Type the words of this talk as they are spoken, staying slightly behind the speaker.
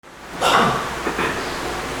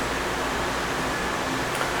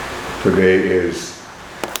Today is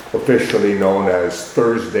officially known as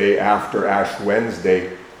Thursday after Ash Wednesday.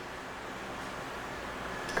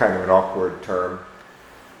 It's kind of an awkward term.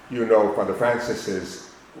 You know, Father Francis's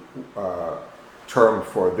term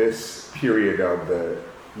for this period of the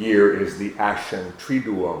year is the Ashen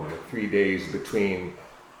Triduum, the 3 days between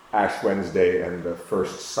Ash Wednesday and the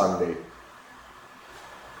first Sunday.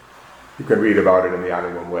 You can read about it in the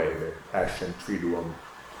Animum Way, the Ashen Triduum.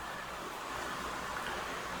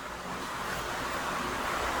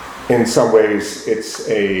 In some ways, it's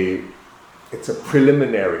a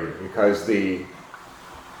preliminary, because the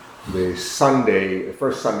Sunday, the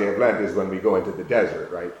first Sunday of Lent, is when we go into the desert,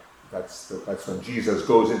 right? That's when Jesus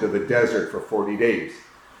goes into the desert for 40 days.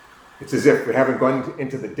 It's as if we haven't gone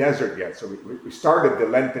into the desert yet. So we started the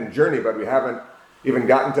Lenten journey, but we haven't even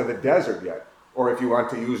gotten to the desert yet. Or if you want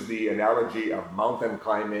to use the analogy of mountain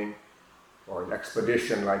climbing or an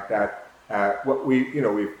expedition like that,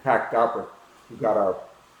 we've packed up, we've got our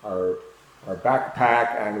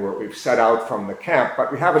backpack, and we've set out from the camp,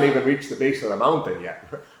 but we haven't even reached the base of the mountain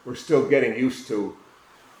yet. We're still getting used to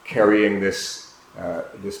carrying this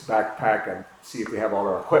backpack and see if we have all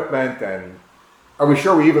our equipment, and are we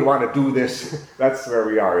sure we even want to do this? That's where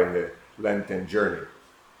we are in the Lenten journey.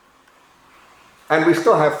 And we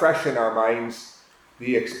still have fresh in our minds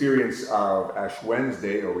the experience of Ash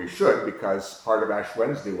Wednesday, or we should, because part of Ash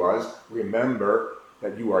Wednesday was, remember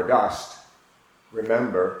that you are dust.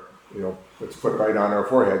 Remember, let's put right on our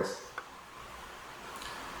foreheads.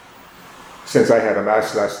 Since I had a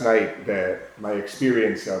Mass last night, my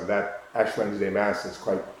experience of that Ash Wednesday Mass is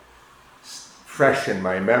quite fresh in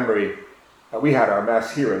my memory. We had our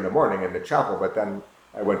Mass here in the morning in the chapel, but then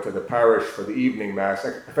I went to the parish for the evening Mass.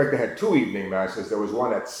 In fact, I had two evening Masses. There was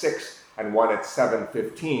one at 6 and one at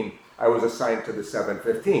 7:15. I was assigned to the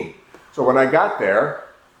 7:15. So when I got there,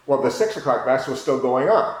 the 6 o'clock Mass was still going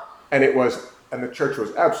on. And the church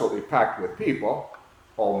was absolutely packed with people,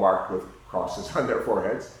 all marked with crosses on their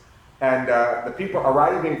foreheads. And the people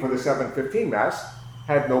arriving for the 7:15 Mass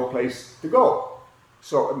had no place to go.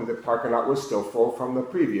 So the parking lot was still full from the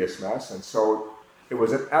previous Mass, and so it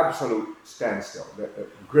was an absolute standstill, the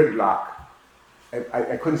gridlock. And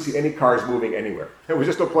I couldn't see any cars moving anywhere. There was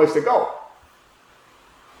just no place to go.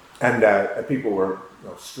 And people were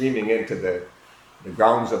streaming into the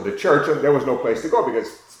grounds of the church, and there was no place to go because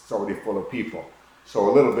it's already full of people. So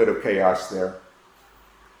a little bit of chaos there.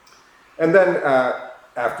 And then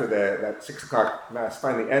after that 6 o'clock Mass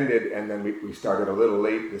finally ended, and then we started a little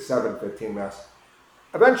late, the 7:15 Mass.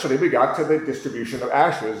 Eventually we got to the distribution of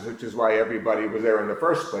ashes, which is why everybody was there in the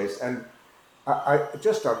first place. And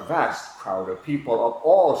just a vast crowd of people of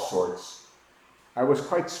all sorts. I was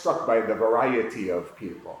quite struck by the variety of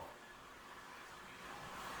people.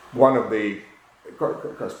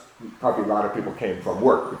 Because probably a lot of people came from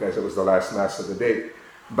work because it was the last Mass of the day.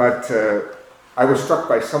 But I was struck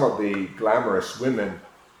by some of the glamorous women,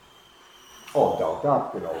 all dolled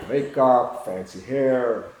up, makeup, fancy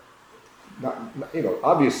hair,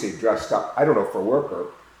 obviously dressed up. I don't know, for work, or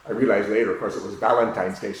I realized later, of course, it was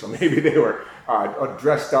Valentine's Day, so maybe they were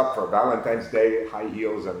dressed up for Valentine's Day, high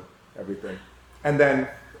heels and everything. And then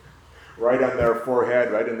right on their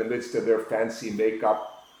forehead, right in the midst of their fancy makeup,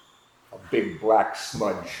 a big black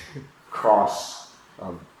smudge cross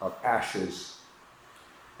of ashes.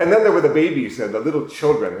 And then there were the babies and the little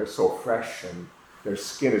children. They're so fresh and their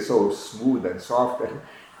skin is so smooth and soft. And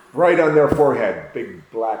right on their forehead, big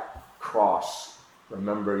black cross.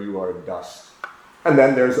 Remember, you are dust. And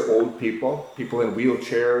then there's old people in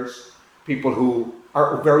wheelchairs, people who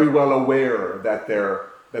are very well aware that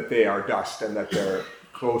they are dust and that they're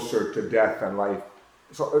closer to death and life.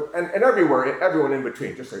 So, and everywhere, everyone in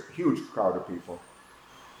between, just a huge crowd of people.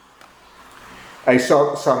 I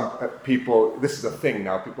saw some people, this is a thing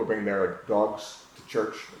now, people bring their dogs to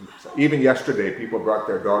church. Even yesterday, people brought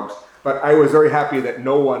their dogs. But I was very happy that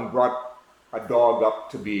no one brought a dog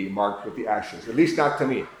up to be marked with the ashes, at least not to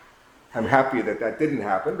me. I'm happy that didn't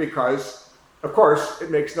happen because, of course,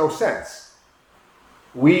 it makes no sense.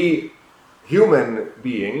 We human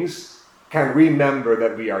beings can remember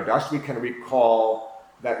that we are dust. We can recall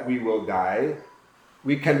that we will die.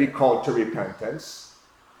 We can be called to repentance.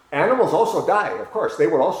 Animals also die, of course. They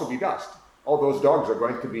will also be dust. All those dogs are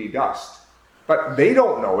going to be dust. But they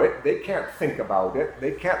don't know it. They can't think about it.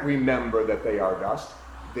 They can't remember that they are dust.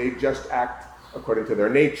 They just act according to their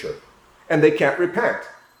nature. And they can't repent.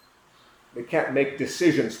 They can't make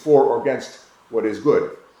decisions for or against what is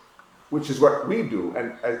good, which is what we do.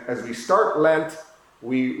 And as we start Lent,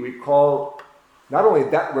 we recall not only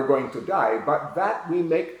that we're going to die, but that we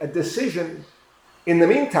make a decision in the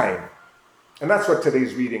meantime. And that's what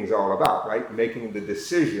today's reading is all about, right? Making the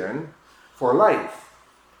decision for life.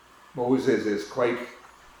 Moses is quite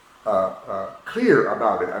clear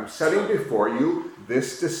about it. I'm setting before you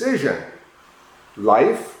this decision: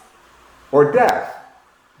 life or death,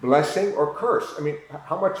 blessing or curse. I mean,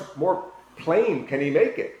 how much more plain can he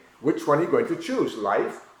make it? Which one are you going to choose,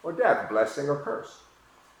 life or death, blessing or curse?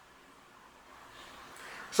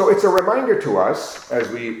 So it's a reminder to us as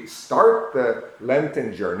we start the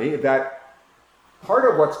Lenten journey that part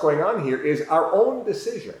of what's going on here is our own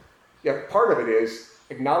decision. Yet part of it is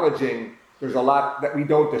acknowledging there's a lot that we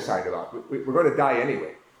don't decide about. We're going to die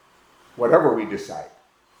anyway, whatever we decide.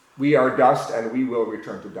 We are dust and we will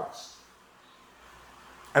return to dust.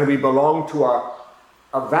 And we belong to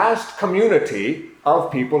a vast community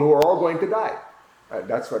of people who are all going to die.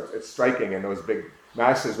 That's what's striking in those big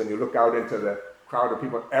masses. When you look out into the crowd of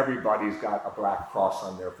people, everybody's got a black cross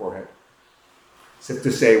on their forehead. As if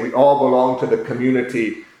to say, we all belong to the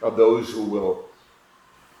community of those who will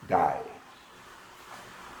die.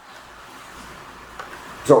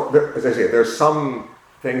 So, as I say, there's some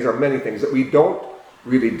things, or many things, that we don't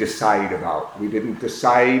really decide about. We didn't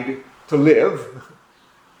decide to live,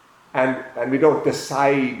 and we don't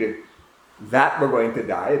decide that we're going to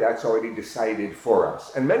die. That's already decided for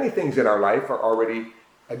us. And many things in our life are already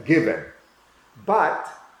a given. But,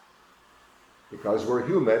 because we're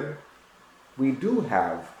human, we do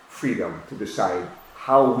have freedom to decide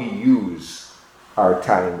how we use our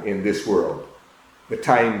time in this world. The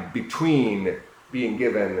time between being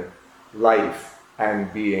given life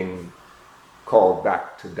and being called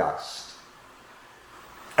back to dust.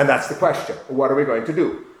 And that's the question. What are we going to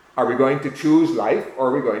do? Are we going to choose life, or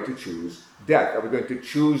are we going to choose death? Are we going to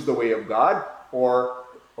choose the way of God or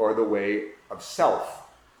the way of self?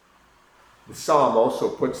 The psalm also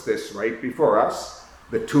puts this right before us,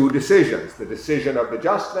 the two decisions: the decision of the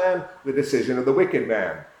just man, the decision of the wicked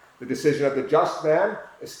man. The decision of the just man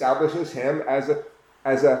establishes him as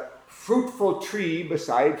a fruitful tree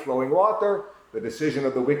beside flowing water. The decision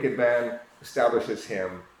of the wicked man establishes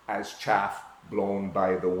him as chaff blown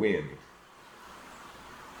by the wind.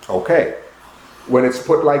 Okay, when it's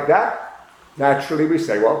put like that, naturally we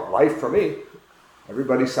say, well, life for me.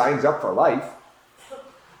 Everybody signs up for life.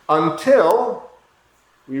 Until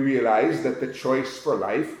we realize that the choice for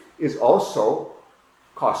life is also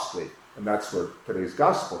costly. And that's where today's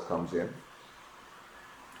gospel comes in.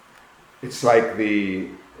 It's like the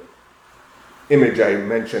image I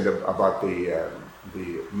mentioned about the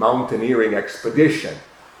mountaineering expedition.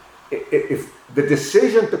 If the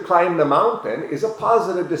decision to climb the mountain is a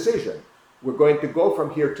positive decision, we're going to go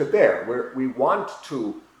from here to there. We want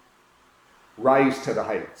to rise to the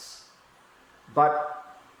heights. But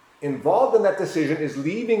involved in that decision is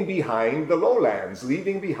leaving behind the lowlands,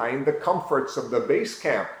 leaving behind the comforts of the base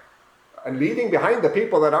camp, and leaving behind the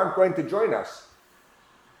people that aren't going to join us.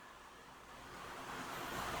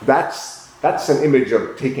 That's an image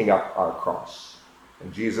of taking up our cross.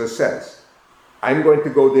 And Jesus says, I'm going to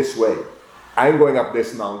go this way. I'm going up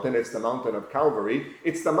this mountain. It's the mountain of Calvary.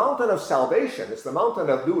 It's the mountain of salvation. It's the mountain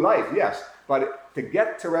of new life, yes. But to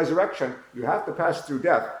get to resurrection, you have to pass through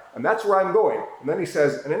death. And that's where I'm going. And then he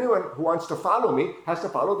says, and anyone who wants to follow me has to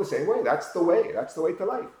follow the same way. That's the way. That's the way to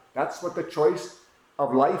life. That's what the choice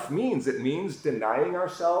of life means. It means denying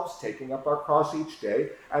ourselves, taking up our cross each day,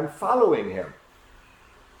 and following him.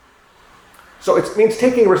 So it means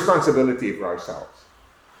taking responsibility for ourselves.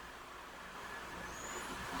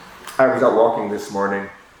 I was out walking this morning.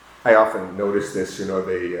 I often notice this,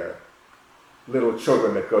 the little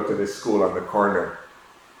children that go to this school on the corner,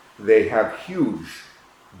 they have huge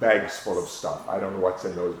bags full of stuff. I don't know what's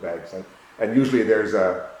in those bags. And usually there's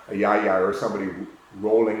a yaya or somebody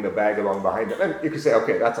rolling the bag along behind them. And you could say,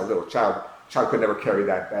 okay, that's a little child. Child could never carry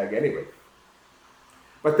that bag anyway.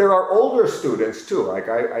 But there are older students too. Like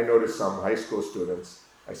I noticed some high school students.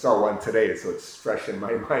 I saw one today, so it's fresh in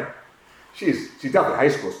my mind. She's definitely a high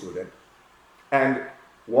school student. And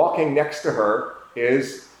walking next to her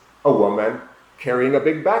is a woman carrying a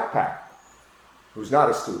big backpack, who's not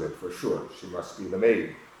a student for sure. She must be the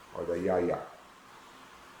maid or the yaya.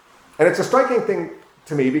 And it's a striking thing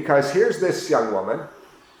to me because here's this young woman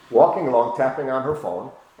walking along, tapping on her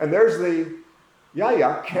phone, and there's the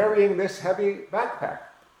yaya carrying this heavy backpack.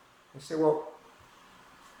 I say, well,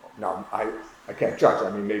 now I can't judge. I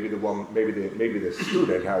mean, maybe the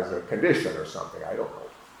student has a condition or something. I don't know.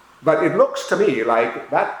 But it looks to me like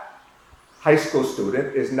that high school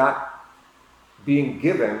student is not being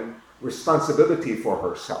given responsibility for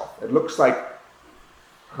herself. It looks like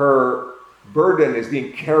her burden is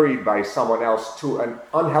being carried by someone else to an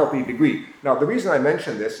unhealthy degree. Now, the reason I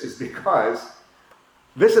mention this is because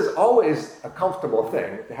This is always a comfortable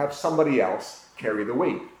thing, to have somebody else carry the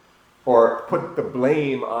weight, or put the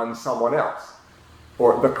blame on someone else,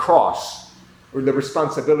 or the cross, or the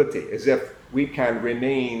responsibility, as if we can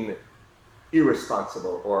remain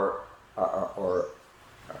irresponsible or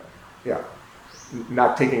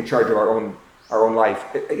not taking charge of our own life.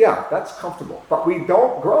 Yeah, that's comfortable. But we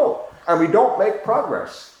don't grow, and we don't make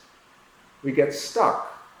progress. We get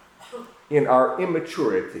stuck in our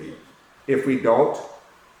immaturity if we don't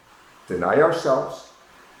deny ourselves,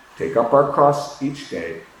 take up our cross each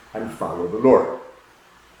day, and follow the Lord.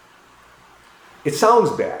 It sounds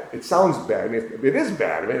bad. It sounds bad. I mean, it is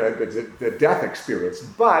bad. I mean, it's the death experience.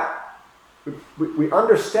 But we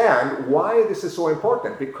understand why this is so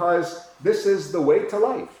important, because this is the way to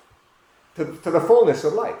life, to the fullness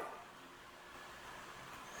of life.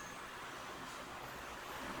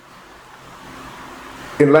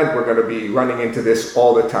 In Lent, we're going to be running into this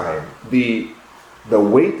all the time. The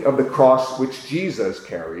weight of the cross which Jesus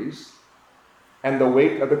carries, and the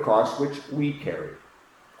weight of the cross which we carry.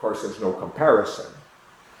 Of course, there's no comparison.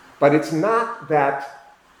 But it's not that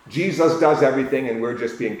Jesus does everything and we're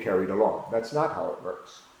just being carried along. That's not how it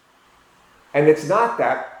works. And it's not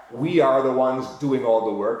that we are the ones doing all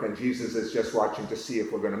the work and Jesus is just watching to see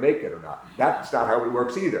if we're going to make it or not. That's not how it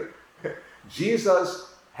works either.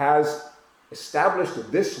 Jesus has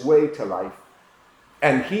established this way to life,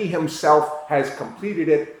 and he himself has completed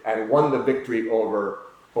it and won the victory over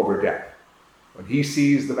death. When he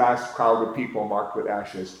sees the vast crowd of people marked with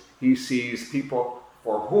ashes, he sees people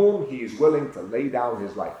for whom he's willing to lay down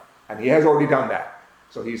his life. And he has already done that.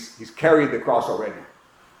 So he's carried the cross already.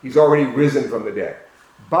 He's already risen from the dead.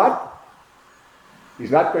 But he's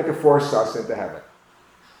not going to force us into heaven.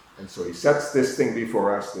 And so he sets this thing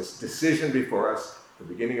before us, this decision before us, at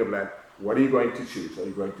the beginning of Lent. What are you going to choose? Are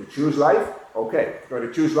you going to choose life? Okay, if you're going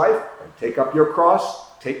to choose life, then take up your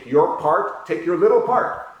cross, take your part, take your little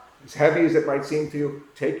part. As heavy as it might seem to you,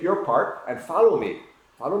 take your part and follow me.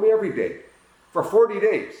 Follow me every day for 40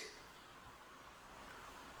 days.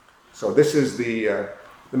 So this is the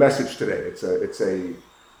message today. It's a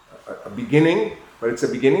beginning, but it's a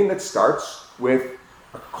beginning that starts with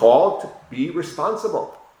a call to be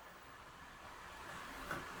responsible.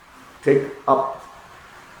 Take up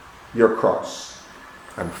your cross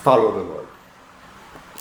and follow the Lord.